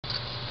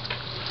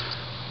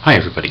Hi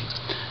everybody,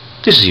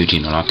 this is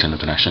Eugene O'Loughlin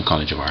of the National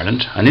College of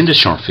Ireland, and in this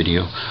short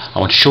video I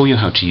want to show you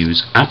how to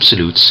use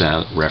absolute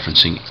cell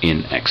referencing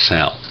in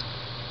Excel.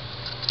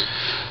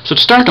 So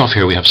to start off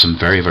here, we have some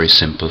very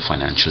simple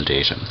financial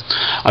data.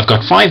 I've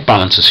got 5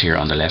 balances here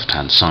on the left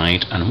hand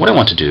side, and what I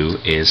want to do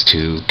is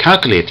to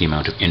calculate the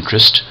amount of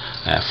interest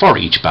for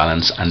each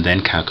balance and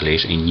then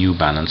calculate a new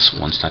balance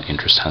once that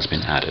interest has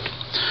been added.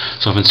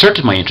 So I've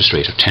inserted my interest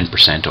rate of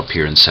 10% up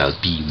here in cell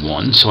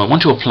B1, so I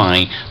want to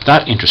apply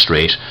that interest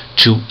rate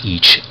to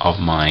each of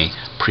my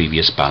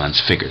previous balance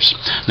figures.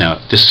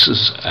 Now this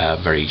is a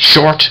very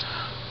short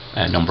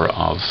number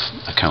of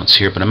accounts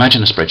here, but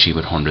imagine a spreadsheet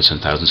with hundreds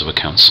and thousands of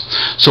accounts.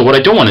 So what I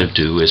don't want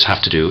to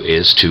have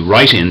to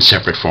write in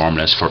separate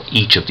formulas for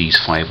each of these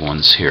 5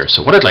 ones here.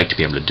 So what I'd like to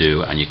be able to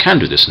do, and you can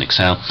do this in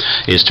Excel,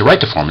 is to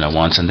write the formula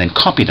once and then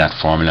copy that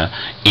formula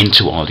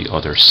into all the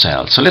other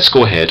cells. So let's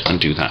go ahead and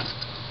do that.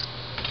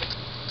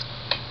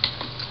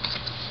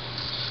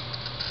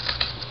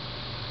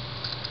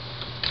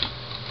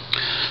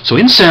 So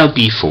in cell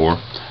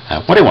B4,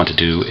 what I want to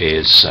do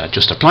is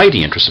just apply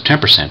the interest of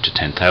 10% to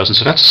 10,000.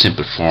 So that's a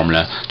simple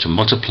formula to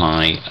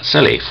multiply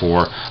cell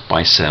A4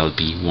 by cell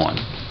B1.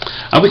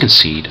 And we can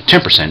see that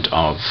 10%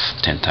 of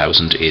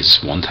 10,000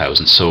 is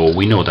 1,000. So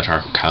we know that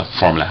our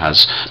formula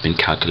has been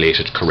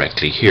calculated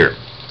correctly here.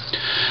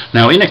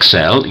 Now in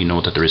Excel, you know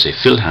that there is a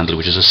fill handle,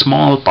 which is a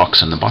small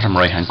box in the bottom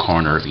right hand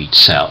corner of each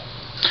cell.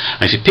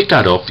 And if you pick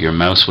that up, your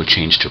mouse will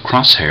change to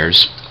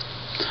crosshairs.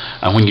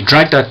 And when you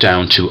drag that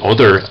down to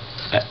other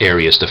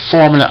areas, the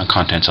formula and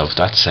contents of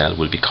that cell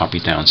will be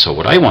copied down. So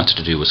what I wanted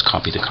to do was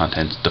copy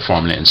the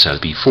formula in cell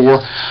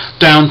B4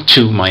 down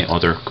to my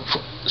other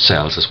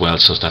cells as well,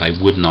 so that I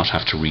would not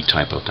have to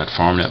retype out that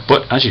formula.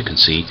 But as you can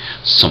see,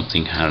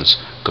 something has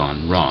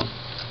gone wrong.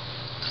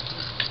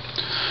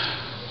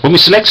 When we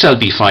select cell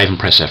B5 and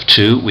press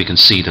F2, we can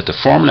see that the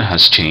formula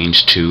has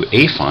changed to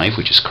A5,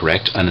 which is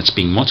correct, and it's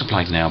being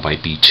multiplied now by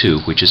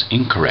B2, which is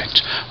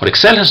incorrect. What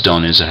Excel has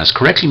done is it has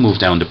correctly moved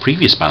down the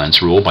previous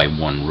balance row by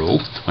 1 row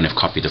when I've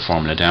copied the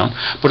formula down,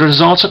 but it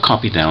has also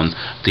copied down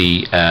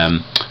the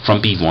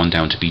from B1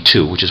 down to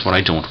B2, which is what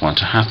I don't want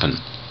to happen.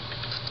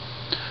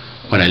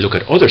 When I look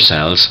at other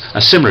cells,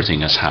 a similar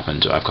thing has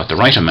happened. I've got the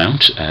right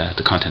amount,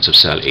 the contents of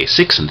cell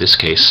A6 in this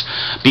case,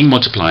 being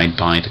multiplied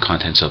by the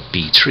contents of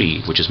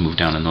B3, which has moved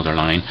down another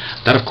line.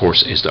 That of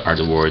course are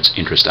the words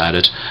interest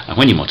added, and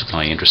when you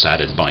multiply interest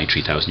added by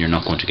 3,000, you're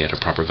not going to get a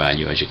proper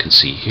value, as you can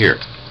see here.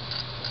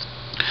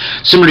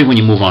 Similarly, when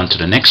you move on to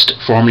the next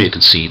formula, you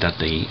can see that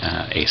the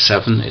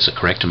A7 is a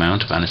correct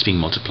amount, and it's being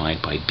multiplied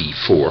by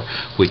B4,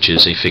 which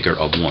is a figure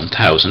of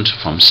 1,000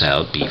 from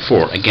cell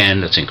B4.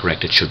 Again, that's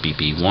incorrect, it should be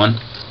B1.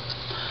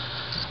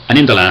 And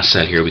in the last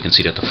cell here, we can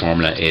see that the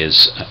formula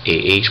is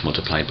A8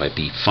 multiplied by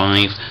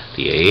B5.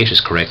 The A8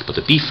 is correct, but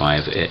the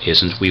B5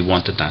 isn't. We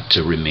wanted that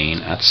to remain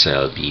at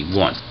cell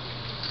B1.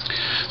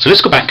 So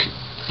let's go back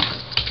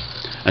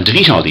and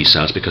delete all these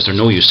cells because they're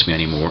no use to me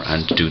anymore,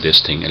 and do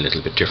this thing a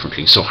little bit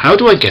differently. So how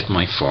do I get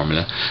my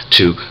formula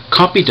to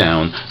copy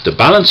down the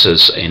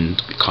balances in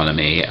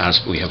column A,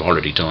 as we have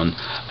already done,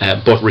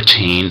 but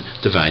retain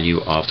the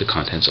value of the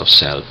contents of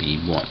cell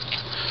B1?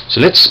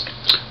 So let's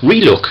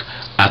relook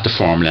at the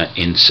formula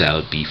in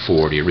cell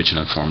B4, the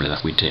original formula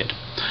that we did.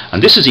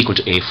 And this is equal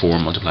to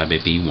A4 multiplied by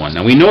B1.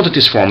 Now we know that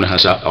this formula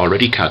has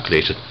already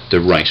calculated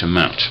the right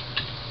amount.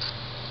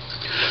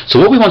 So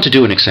what we want to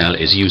do in Excel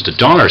is use the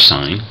dollar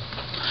sign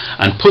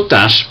and put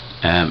that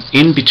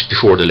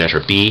before the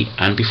letter B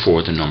and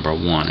before the number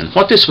 1. And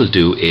what this will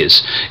do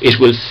is it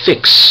will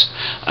fix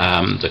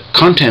the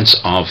contents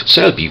of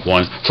cell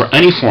B1 for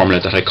any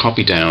formula that I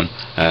copy down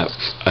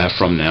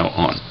from now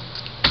on.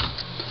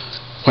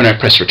 When I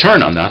press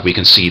return on that, we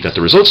can see that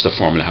the results of the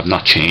formula have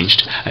not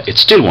changed.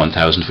 It's still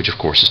 1,000, which of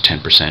course is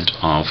 10%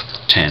 of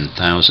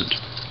 10,000.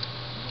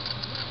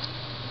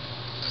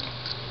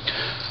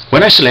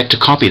 When I select to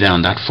copy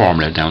down that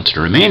formula down to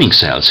the remaining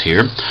cells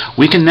here,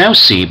 we can now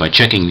see by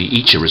checking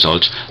each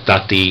result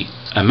that the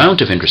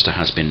amount of interest that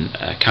has been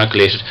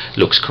calculated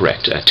looks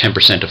correct.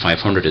 10% of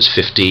 500 is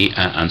 50,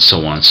 and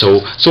so on.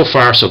 So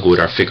far so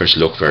good. Our figures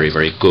look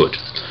very good.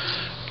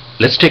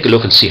 Let's take a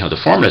look and see how the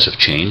formulas have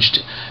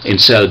changed. In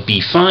cell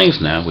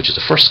B5 now, which is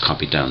the first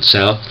copied down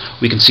cell,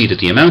 we can see that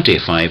the amount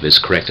A5 is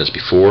correct as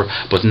before,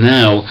 but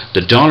now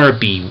the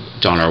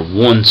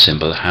 $1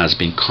 symbol has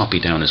been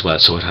copied down as well,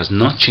 so it has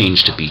not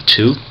changed to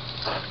B2.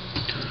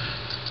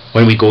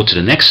 When we go to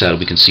the next cell,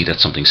 we can see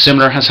that something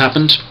similar has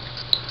happened.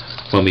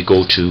 When we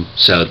go to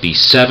cell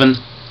B7,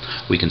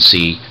 we can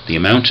see the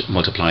amount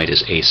multiplied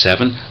is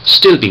A7,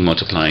 still being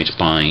multiplied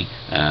by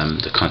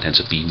the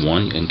contents of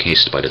B1,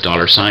 encased by the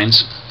dollar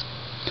signs.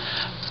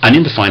 And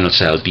in the final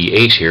cell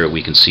B8 here,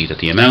 we can see that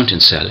the amount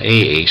in cell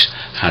A8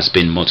 has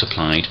been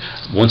multiplied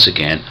once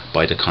again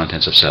by the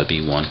contents of cell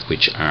B1,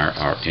 which are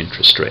our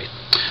interest rate.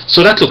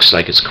 So that looks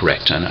like it's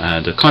correct, and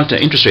the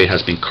interest rate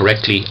has been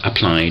correctly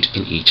applied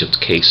in each of the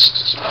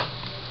cases.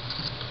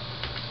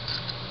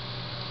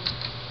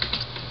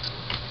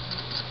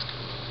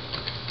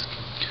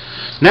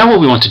 Now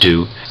what we want to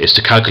do is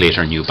to calculate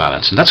our new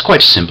balance, and that's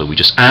quite simple. We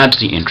just add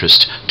the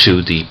interest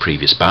to the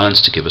previous balance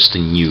to give us the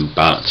new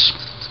balance.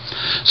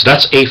 So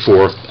that's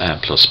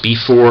A4 plus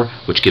B4,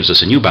 which gives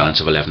us a new balance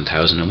of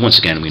 11,000, and once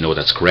again we know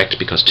that's correct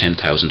because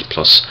 10,000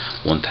 plus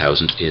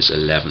 1,000 is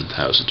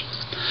 11,000.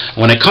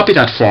 When I copy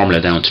that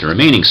formula down to the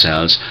remaining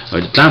cells,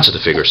 a glance at the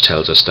figures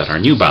tells us that our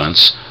new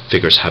balance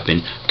figures have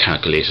been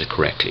calculated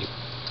correctly.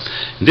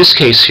 In this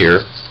case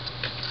here,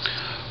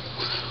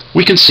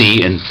 we can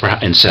see in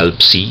cell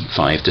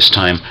C5 this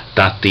time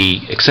that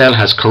the Excel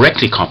has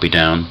correctly copied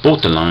down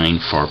both the line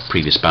for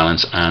previous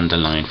balance and the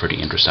line for the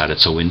interest added.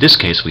 So in this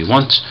case we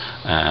want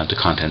the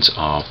contents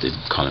of the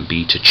column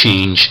B to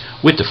change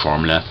with the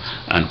formula,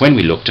 and when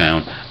we look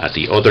down at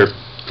the other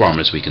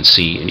formulas we can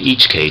see in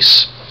each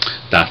case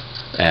that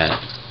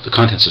the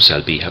contents of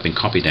cell B have been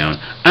copied down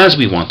as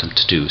we want them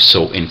to do.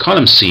 So in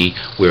column C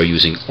we are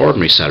using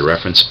ordinary cell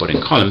reference, but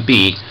in column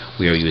B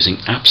we are using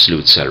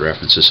absolute cell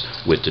references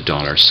with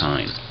the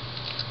 $sign.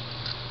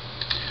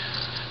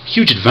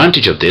 Huge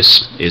advantage of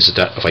this is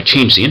that if I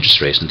change the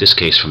interest rate, in this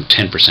case from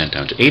 10%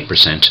 down to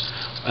 8%,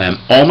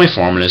 all my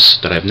formulas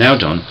that I've now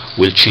done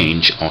will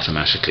change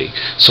automatically.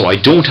 So I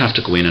don't have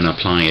to go in and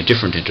apply a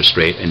different interest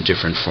rate in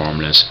different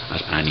formulas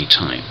at any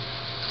time.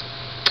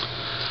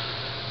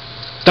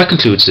 That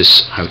concludes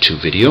this how-to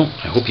video.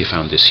 I hope you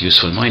found this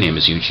useful. My name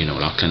is Eugene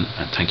O'Loughlin,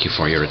 and thank you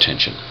for your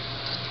attention.